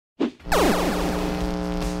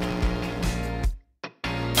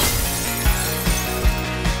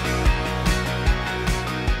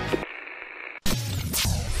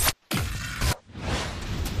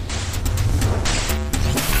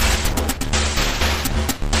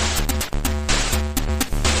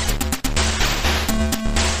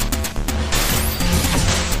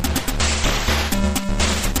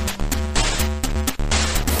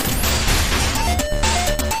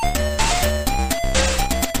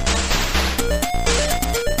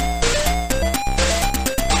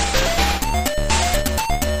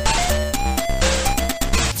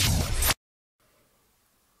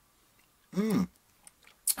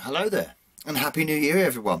Happy New Year,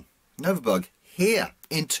 everyone. Novabug here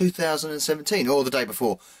in 2017, or the day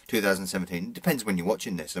before 2017. It depends when you're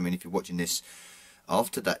watching this. I mean, if you're watching this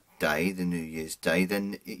after that day, the New Year's Day,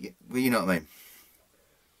 then, well, you know what I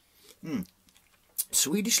mean.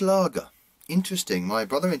 Swedish lager. Interesting. My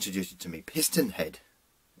brother introduced it to me. Piston Head.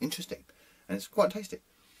 Interesting. And it's quite tasty.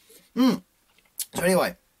 So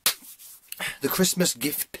anyway, the Christmas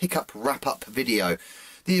gift pickup wrap-up video.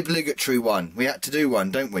 The obligatory one. We had to do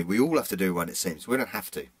one, don't we? We all have to do one, it seems. We don't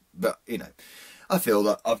have to. But, you know, I feel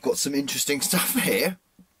that I've got some interesting stuff here.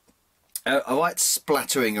 I like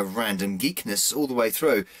splattering of random geekness all the way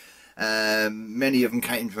through. Many of them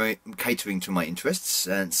catering to my interests,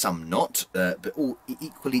 and some not. But all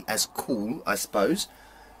equally as cool, I suppose.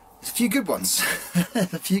 There's a few good ones.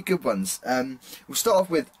 A few good ones. We'll start off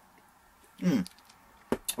with...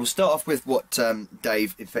 We'll start off with what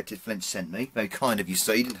Dave Infected Flinch sent me. Very kind of you,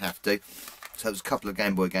 so you didn't have to. So it was a couple of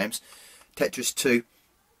Game Boy games. Tetris 2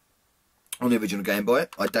 on the original Game Boy.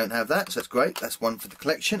 I don't have that, so that's great. That's one for the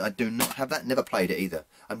collection. I do not have that. Never played it either.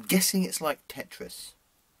 I'm guessing it's like Tetris.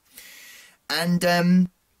 And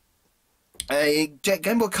a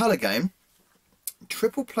Game Boy Color game.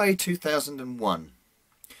 Triple Play 2001.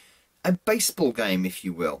 A baseball game, if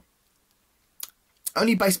you will.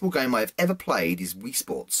 Only baseball game I've ever played is Wii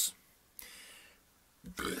Sports.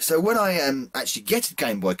 So when I actually get a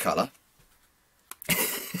Game Boy Color,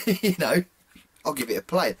 you know, I'll give it a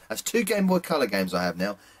play. That's 2 Game Boy Color games I have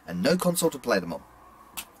now, and no console to play them on.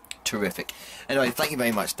 Terrific. Anyway, thank you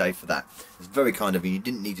very much, Dave, for that. It's very kind of you. You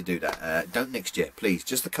didn't need to do that. Don't next year, please.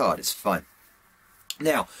 Just the card. It's fine.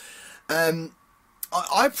 Now,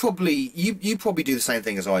 I probably you probably do the same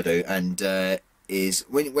thing as I do, and is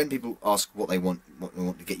when people ask what they want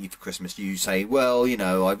to get you for Christmas, you say, well, you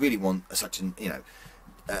know, I really want such an, you know,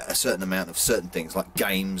 a certain amount of certain things like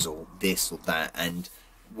games or this or that. And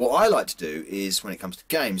what I like to do is, when it comes to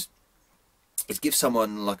games, is give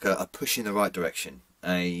someone like a push in the right direction,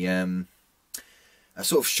 a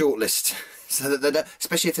sort of short list, so that they don't,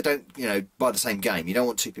 especially if they don't, you know, buy the same game. You don't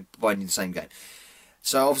want 2 people buying the same game.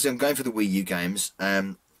 So obviously I'm going for the Wii U games,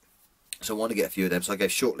 so I want to get a few of them. So I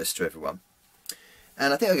gave short lists to everyone.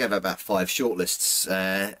 And I think I gave about 5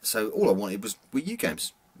 shortlists. So all I wanted was Wii U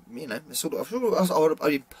games. You know, I'd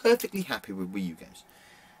be perfectly happy with Wii U games.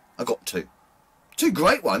 I got 2. 2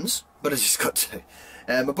 great ones, but I just got 2.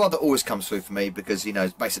 My brother always comes through for me because, you know,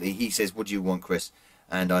 basically he says, "What do you want, Chris?"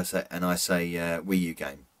 And I say, Wii U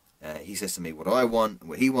game. He says to me, "What do I want?"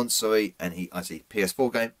 What he wants, sorry. And I say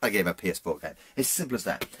PS4 game. I gave him a PS4 game. It's as simple as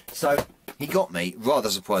that. So he got me, rather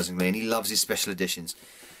surprisingly, and he loves his special editions.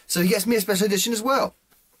 So he gets me a special edition as well,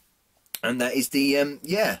 and that is the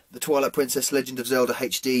the Twilight Princess Legend of Zelda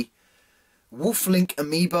HD Waffle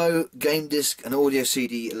Amiibo Game Disc and Audio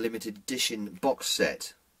CD Limited Edition box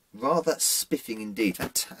set. Rather spiffing indeed.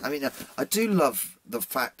 I mean, I do love the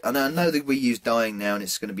fact, and I know the Wii U's dying now, and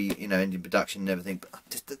it's going to be, you know, ending production and everything. But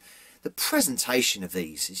just the presentation of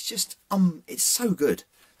these is just it's so good.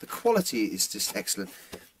 The quality is just excellent.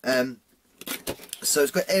 So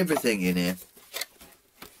it's got everything in here.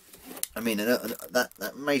 I mean, that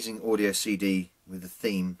amazing audio CD with the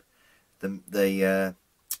theme, the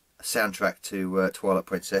soundtrack to Twilight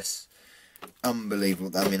Princess,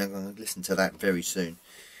 unbelievable. I mean, I'm going to listen to that very soon.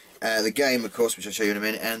 The game, of course, which I'll show you in a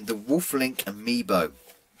minute, and the Waffle Amiibo.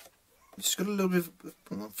 It's got a little bit of,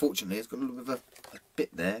 well, unfortunately, it's got a little bit of a bit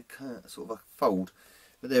there, sort of a fold,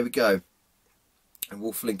 but there we go. A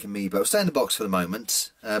Waffle Amiibo. It'll stay in the box for the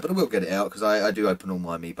moment, but I will get it out because I do open all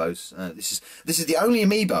my Amiibos. This is the only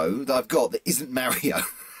Amiibo that I've got that isn't Mario.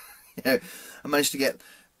 You know, I managed to get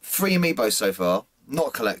 3 Amiibos so far. Not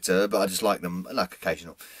a collector, but I just like them, I like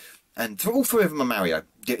occasional. And all 3 of them are Mario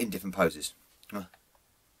in different poses. And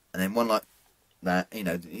then one like that, you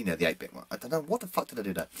know the 8-bit one. I don't know what the fuck did I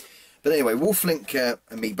do that. But anyway, Waffle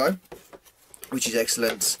Amiibo, which is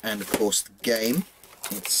excellent, and of course the game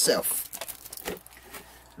itself.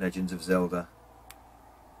 Legends of Zelda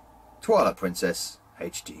Twilight Princess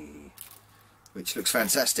HD, which looks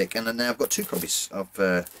fantastic. And now I've got 2 copies of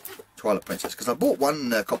Twilight Princess, because I bought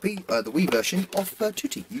one copy, the Wii version of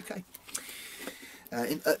Tutti UK,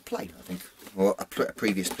 in Play, I think, or a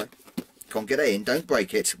previous Play. Come on, get in, don't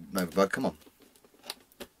break it. No, bud, come on.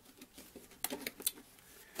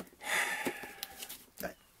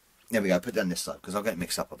 There we go, put it down this side, because I'll get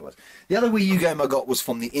mixed up otherwise. The other Wii U game I got was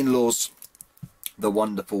from the in-laws, The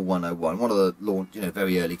Wonderful 101, one of the launch,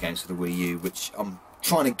 very early games for the Wii U, which I'm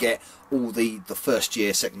trying to get all the first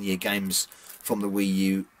year, second year games from the Wii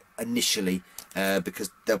U initially,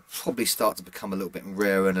 because they'll probably start to become a little bit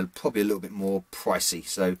rarer and probably a little bit more pricey.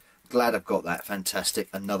 So glad I've got that. Fantastic.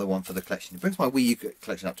 Another one for the collection. It brings my Wii U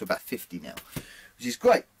collection up to about 50 now, which is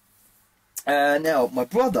great. Now, my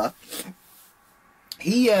brother,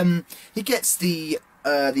 he gets the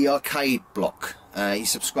arcade block. He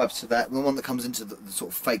subscribes to that, the one that comes into the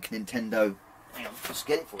sort of fake Nintendo. Hang on, just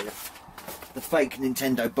get it for you. The fake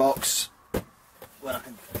Nintendo box. Well, I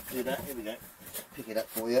can do that. Here we go. Pick it up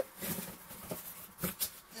for you.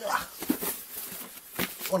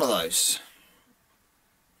 One of those.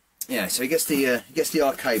 Yeah, so he gets the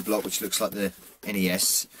arcade block, which looks like the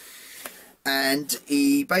NES, and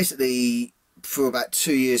he basically, for about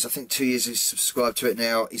 2 years, I think 2 years, he's subscribed to it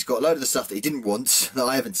now. He's got a load of the stuff that he didn't want, that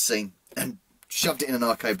I haven't seen, and shoved it in an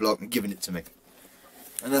arcade block and given it to me.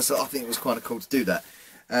 And I think it was quite cool to do that.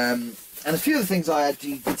 And a few of the things I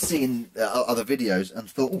actually did see in other videos and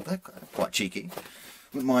thought, oh, they're quite cheeky.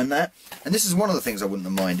 Wouldn't mind that. And this is one of the things I wouldn't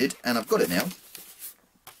have minded, and I've got it now.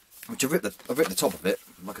 Which I've ripped the top of it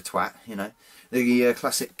like a twat, you know. The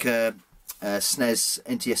classic SNES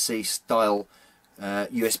NTSC style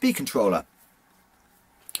USB controller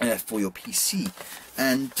for your PC,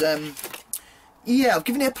 and yeah, I've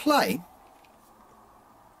given it a play,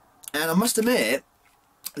 and I must admit,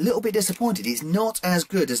 a little bit disappointed. It's not as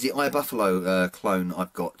good as the iBuffalo clone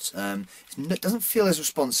I've got. It doesn't feel as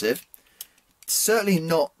responsive. It's certainly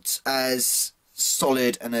not as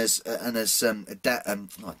solid and as not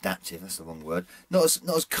adaptive. That's the wrong word. Not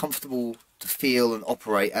as comfortable to feel and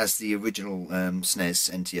operate as the original SNES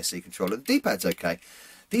NTSC controller. The D-pad's okay.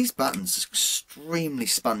 These buttons are extremely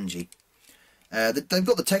spongy. They've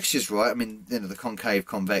got the textures right. I mean, you know, the concave,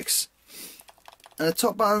 convex, and the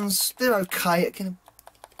top buttons, they're okay. It can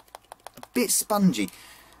a bit spongy,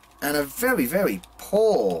 and a very, very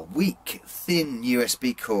poor, weak, thin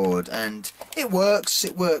USB cord. And it works.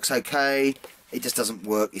 It works okay. It just doesn't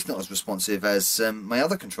work. It's not as responsive as my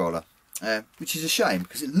other controller, which is a shame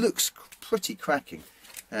because it looks pretty cracking.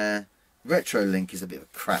 Retro Link is a bit of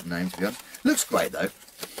a crap name, to be honest. Looks great though.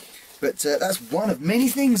 But that's one of many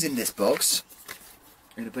things in this box.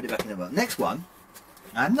 I'm going to put it back in the box. Next one,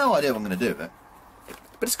 I have no idea what I'm going to do with it,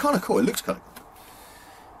 but it's kind of cool. It looks kind of cool.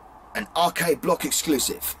 An arcade block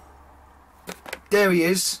exclusive. There he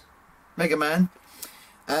is, Mega Man.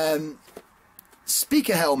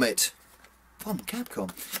 Speaker helmet from Capcom.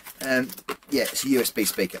 Yeah, it's a USB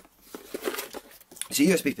speaker. It's a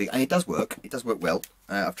USB speaker, and it does work. It does work well.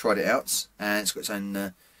 I've tried it out, and it's got its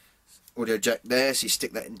own audio jack there, so you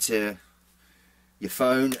stick that into your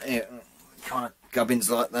phone. Kind of gubbins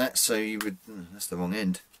like that, so you would. That's the wrong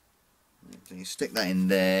end. So you stick that in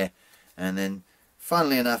there, and then,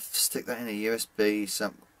 funnily enough, stick that in a USB.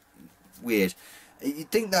 Something weird.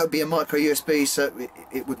 You'd think that would be a micro USB, so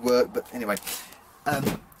it would work, but anyway.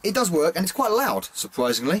 It does work, and it's quite loud,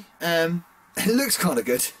 surprisingly. It looks kind of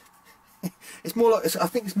good. It's more like, I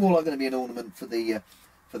think it's more like going to be an ornament for the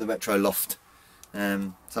retro loft,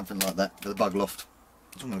 something like that, for the bug loft.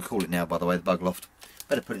 That's what I'm going to call it now, by the way, the bug loft.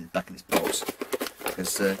 Better put it back in its box,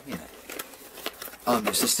 because you know, I'm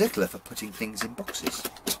just a stickler for putting things in boxes.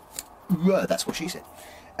 That's what she said.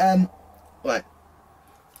 Right.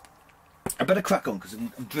 I better crack on because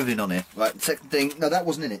I'm dribbling on here. Right, second thing. No, that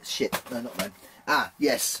wasn't in it. Shit. No, not that. Ah,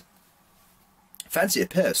 yes. Fancy a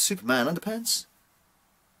pair of Superman underpants?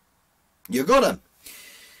 You got them.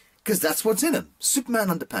 Because that's what's in them. Superman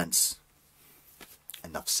underpants.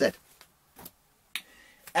 Enough said.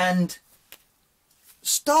 And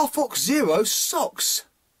Star Fox Zero socks.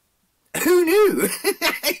 Who knew?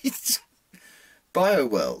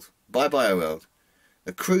 BioWorld. By BioWorld.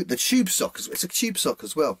 The tube sock. It's a tube sock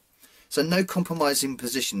as well. So no compromising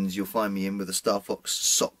positions you'll find me in with a Star Fox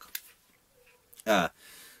sock.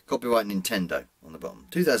 Copyright Nintendo on the bottom.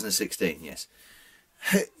 2016, yes.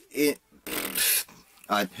 Who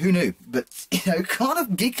knew? But, you know, kind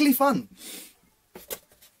of geekily fun.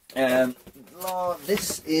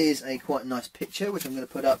 This is a quite nice picture, which I'm going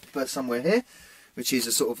to put up somewhere here, which is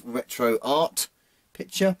a sort of retro art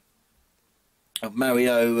picture of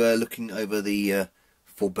Mario looking over the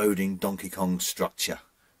foreboding Donkey Kong structure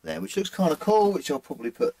there, which looks kind of cool, which I'll probably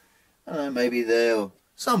put, I don't know, maybe there or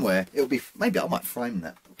somewhere. It'll be, maybe I might frame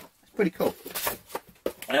that. It's pretty cool.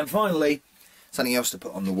 And finally, something else to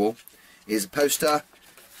put on the wall is a poster,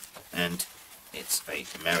 and it's a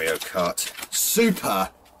Mario Kart Super,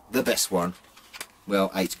 the best one. Well,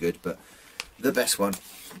 8's good, but the best one.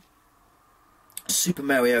 Super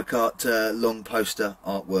Mario Kart long poster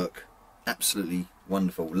artwork. Absolutely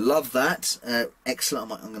wonderful. Love that.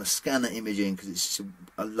 Excellent. I'm going to scan that image in because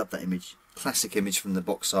I love that image. Classic image from the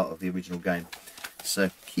box art of the original game. So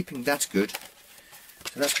keeping that good.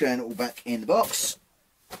 So that's going all back in the box.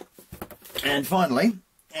 And finally,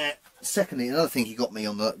 secondly, another thing he got me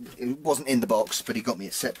on the, it wasn't in the box, but he got me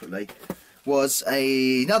it separately, was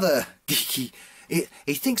another geeky.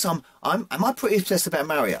 He thinks am I pretty obsessed about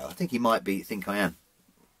Mario? I think he might think I am.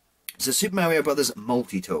 It's a Super Mario Brothers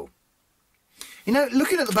multi-tool. You know,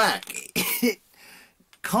 looking at the back, it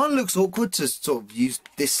kind of looks awkward to sort of use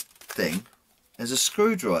this thing as a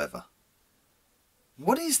screwdriver.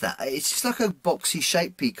 What is that? It's just like a boxy,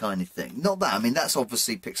 shapey kind of thing. Not that, I mean, that's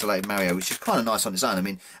obviously pixelated Mario, which is kind of nice on its own. I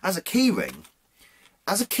mean, as a keyring,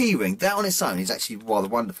 that on its own is actually rather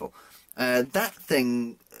wonderful. That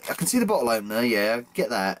thing, I can see the bottle opener, yeah, I get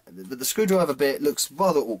that. But the screwdriver bit looks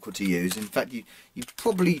rather awkward to use. In fact, you'd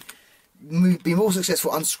probably be more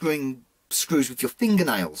successful unscrewing screws with your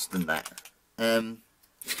fingernails than that.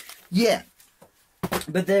 Yeah.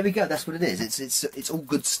 But there we go, that's what it is. It's all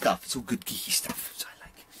good stuff. It's all good geeky stuff, which I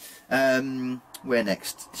like. Where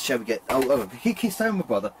next? Shall we get... Oh, he kissed home my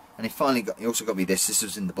brother. And he also got me this. This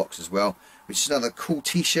was in the box as well. Which is another cool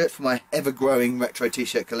t-shirt for my ever-growing retro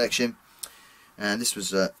t-shirt collection. And this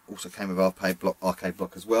was also came with arcade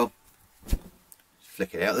block as well.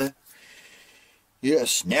 Flick it out there.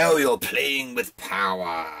 Yes, now you're playing with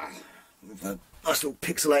power. With a nice little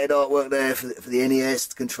pixelated artwork there for the NES,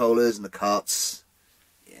 the controllers and the carts.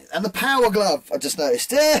 Yeah. And the power glove, I just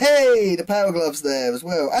noticed. Hey, the power glove's there as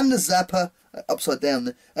well. And the zapper, upside down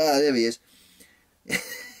there. Ah, there he is.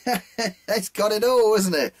 It's got it all,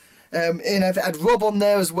 isn't it? You know, if it had Rob on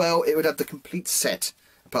there as well, it would have the complete set,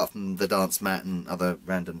 apart from the dance mat and other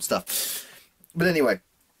random stuff. But anyway,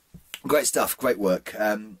 great stuff, great work.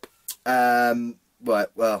 Right,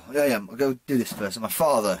 well, I'll go do this first. And my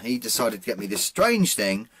father, he decided to get me this strange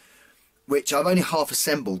thing, which I've only half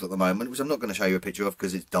assembled at the moment, which I'm not going to show you a picture of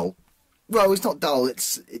because it's dull. Well, it's not dull,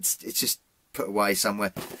 it's just put away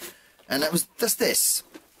somewhere. And that's this.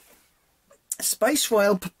 A Space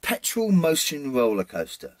Rail Perpetual Motion Roller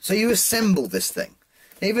Coaster. So you assemble this thing.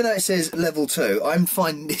 Even though it says level 2, I'm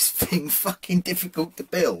finding this thing fucking difficult to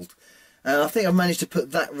build. I think I've managed to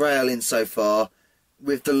put that rail in so far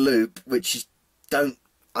with the loop, which is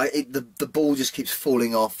the ball just keeps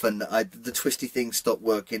falling off, and the twisty thing stopped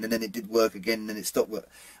working, and then it did work again, and then it stopped working.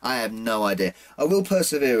 I have no idea. I will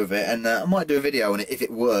persevere with it, and I might do a video on it if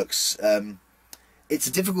it works. It's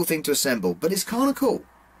a difficult thing to assemble, but it's kind of cool.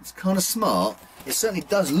 It's kind of smart. It certainly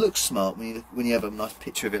does look smart when you have a nice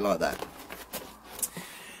picture of it like that.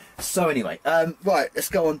 So anyway, right, let's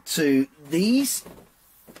go on to these.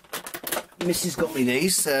 Mrs. got me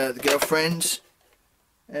these, the girlfriend.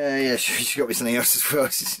 Yeah, she got me something else as well.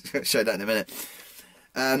 I'll show that in a minute.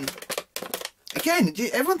 Again,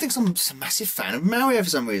 everyone thinks I'm a massive fan of Mario for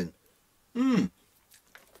some reason.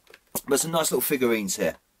 But some nice little figurines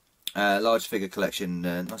here. Large figure collection,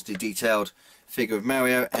 nicely detailed figure of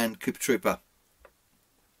Mario and Koopa Troopa.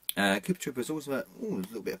 Koopa Troopa's also a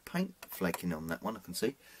little bit of paint flaking on that one, I can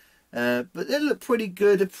see. But they look pretty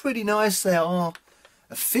good. They're pretty nice. They are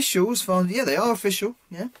official as far as, yeah, they are official.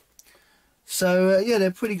 Yeah. So yeah,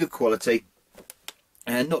 they're pretty good quality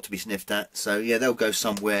and not to be sniffed at. So yeah, they'll go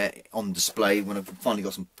somewhere on display when I've finally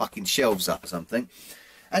got some fucking shelves up or something.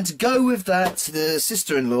 And to go with that, the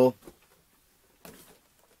sister-in-law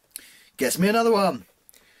gets me another one.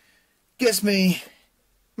 Gets me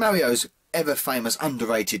Mario's ever famous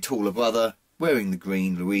underrated taller brother wearing the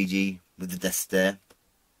green Luigi with the death stare.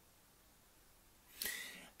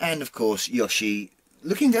 And of course Yoshi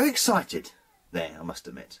looking very excited there, I must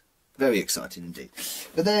admit. Very excited indeed.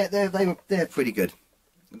 But they're pretty good.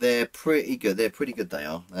 They're pretty good. They're pretty good. They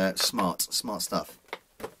are smart stuff.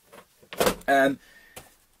 The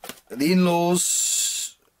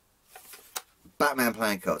in-laws, Batman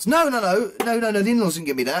playing cards. No. The in-laws didn't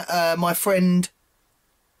give me that. My friend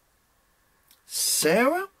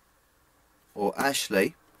Sarah or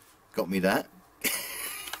Ashley got me that.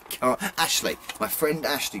 Ashley, my friend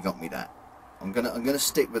Ashley got me that. I'm gonna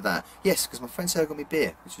stick with that. Yes, because my friend Sarah got me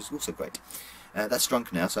beer, which was also great. That's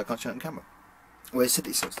drunk now, so I can't show it on camera. Where's it?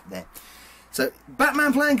 It's there. So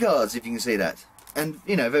Batman playing cards, if you can see that, and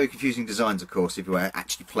you know, very confusing designs, of course, if you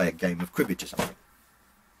actually play a game of cribbage or something.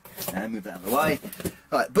 And move that out of the way.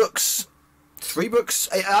 Right, books. 3 books.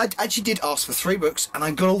 I actually did ask for 3 books, and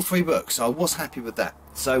I got all 3 books, so I was happy with that.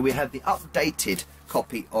 So we have the updated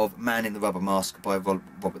copy of Man in the Rubber Mask by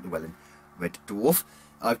Robert Llewellyn, Red Dwarf.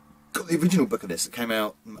 I've got the original book of this that came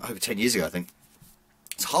out over 10 years ago, I think.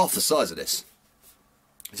 It's half the size of this.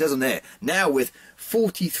 It says on there, now with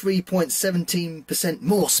 43.17%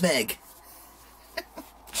 more smeg.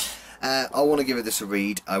 I want to give this a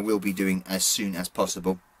read. I will be doing as soon as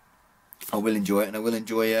possible. I will enjoy it, and I will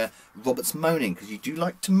enjoy Robert's moaning, because you do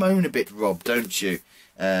like to moan a bit, Rob, don't you?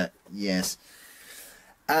 Yes.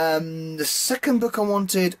 The second book I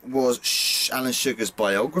wanted was Alan Sugar's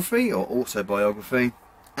biography or autobiography,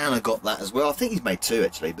 and I got that as well. I think he's made 2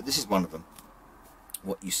 actually, but this is one of them.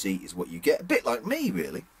 What you see is what you get. A bit like me,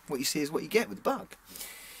 really. What you see is what you get with the bug.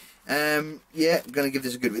 Yeah, I'm going to give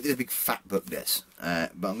this a good read. This is a big fat book, this,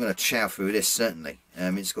 but I'm going to chow through this certainly.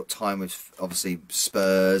 It's got time with obviously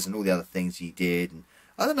Spurs and all the other things he did, and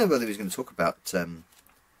I don't know whether he's going to talk about. I don't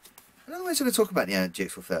know whether he's going to talk about the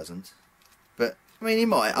GX4000, but I mean he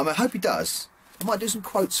might. I hope he does. I might do some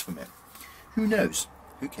quotes from him. Who knows?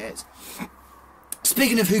 Who cares?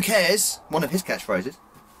 Speaking of who cares, one of his catchphrases.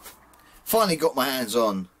 Finally got my hands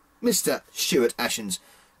on Mr. Stuart Ashen's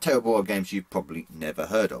Tale Board games you've probably never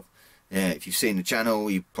heard of. If you've seen the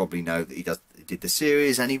channel, you probably know that he did the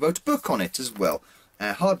series and he wrote a book on it as well.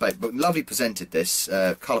 Hardback book, lovely presented this,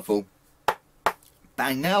 colourful.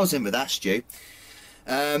 Bang nails in with that, Stu.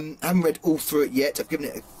 Haven't read all through it yet. I've given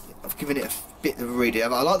it a bit of a read.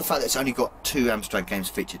 I like the fact that it's only got 2 Amstrad games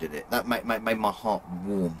featured in it. That made my heart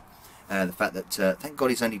warm. The fact that thank God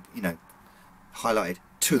he's only highlighted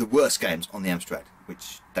 2 of the worst games on the Amstrad,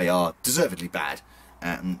 which they are deservedly bad.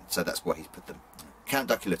 So that's why he's put them. Count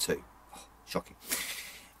Duckula 2. Oh, shocking.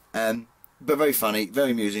 But very funny,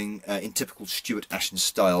 very amusing, in typical Stuart Ashen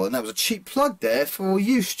style. And that was a cheap plug there for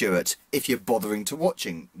you, Stuart, if you're bothering to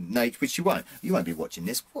watching. No, which you won't. You won't be watching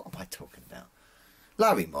this. What am I talking about?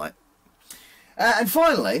 Larry might. And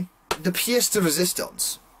finally, the pièce de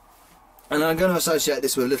résistance. And I'm going to associate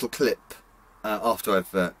this with a little clip after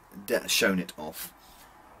I've shown it off.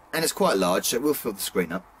 And it's quite large, so it will fill the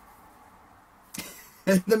screen up.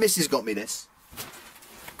 The missus got me this.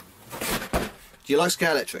 Do you like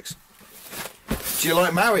Scalextrics? Do you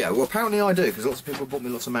like Mario? Well, apparently I do, because lots of people bought me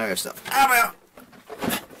lots of Mario stuff. Mario!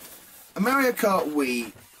 A Mario Kart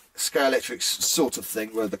Wii Scalextrics sort of thing,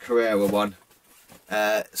 where the Carrera one.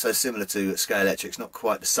 So similar to Scalextrics, not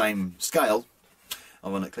quite the same scale,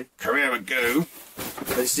 ironically. Carrera Go!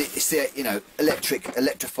 But it's the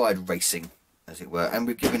electrified racing, as it were. And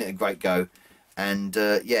we've given it a great go. And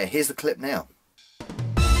yeah, here's the clip now.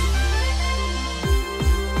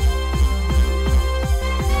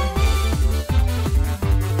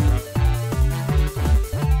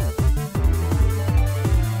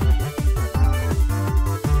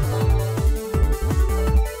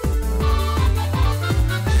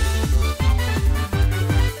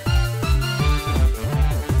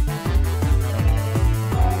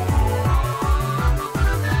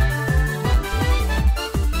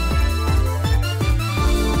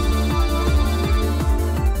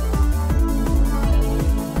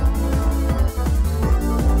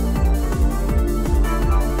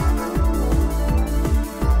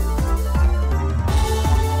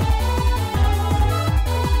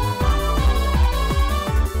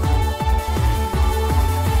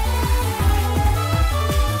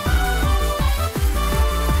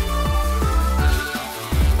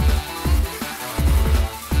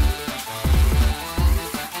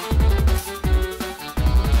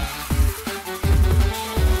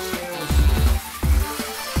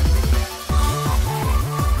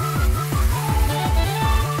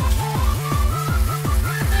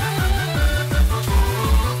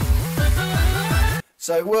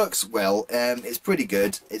 So it works well. It's pretty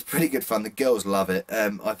good. It's pretty good fun. The girls love it.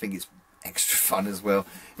 I think it's extra fun as well.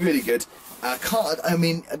 Really good. I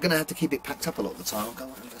mean, I'm gonna have to keep it packed up a lot of the time. I've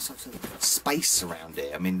got space around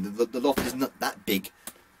here. I mean, the loft is not that big.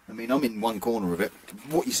 I mean, I'm in one corner of it.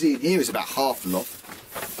 What you see in here is about half the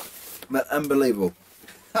loft. But unbelievable.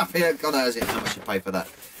 God knows how much you pay for that.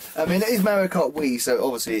 I mean, it is Mario Kart Wii, so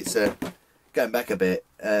obviously it's going back a bit.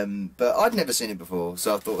 But I'd never seen it before,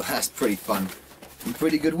 so I thought that's pretty fun. And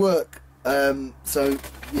pretty good work. So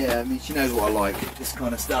yeah, I mean, she knows what I like, this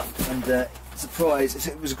kind of stuff. And surprise,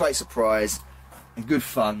 it was a great surprise and good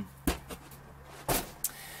fun.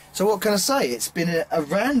 So what can I say? It's been a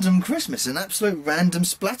random Christmas, an absolute random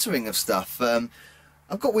splattering of stuff. I've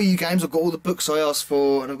got Wii U games, I've got all the books I asked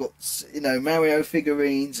for, and I've got, you know, Mario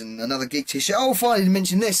figurines and another Geek t-shirt. Oh, finally, I didn't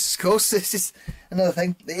mention this, of course. This is another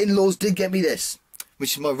thing. The in-laws did get me this,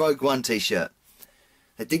 which is my Rogue One t-shirt.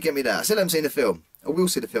 They did get me that. I still haven't seen the film. I will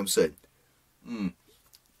see the film soon.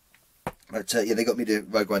 But yeah, they got me the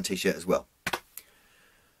Rogue One t-shirt as well.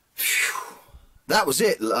 Phew. That was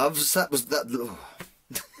it, loves. That was that.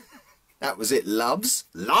 That was it, loves.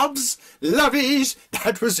 Loves, lovies.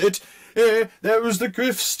 That was it. There was the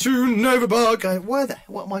Griffs to Novabark.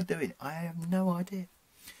 What am I doing? I have no idea.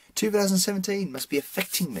 2017 must be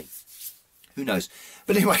affecting me. Who knows?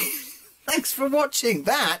 But anyway, thanks for watching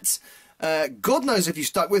that. God knows if you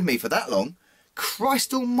stuck with me for that long.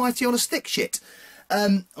 Christ almighty on a stick shit.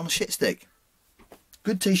 On a shit stick.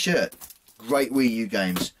 Good t-shirt. great Wii U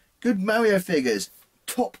games, good Mario figures,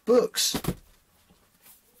 top books.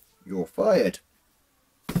 You're fired.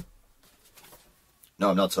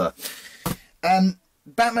 No, I'm not, sir.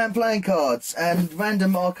 Batman playing cards and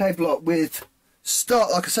random arcade block with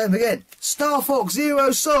like I said again, Star Fox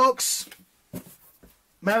Zero Socks,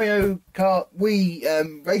 Mario Kart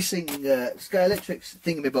Wii racing Scalextric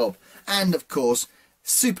thingamabob, and of course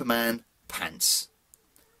Superman pants.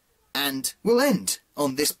 And we'll end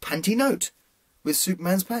on this panty note with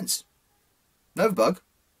Superman's pants. Novabug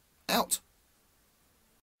out.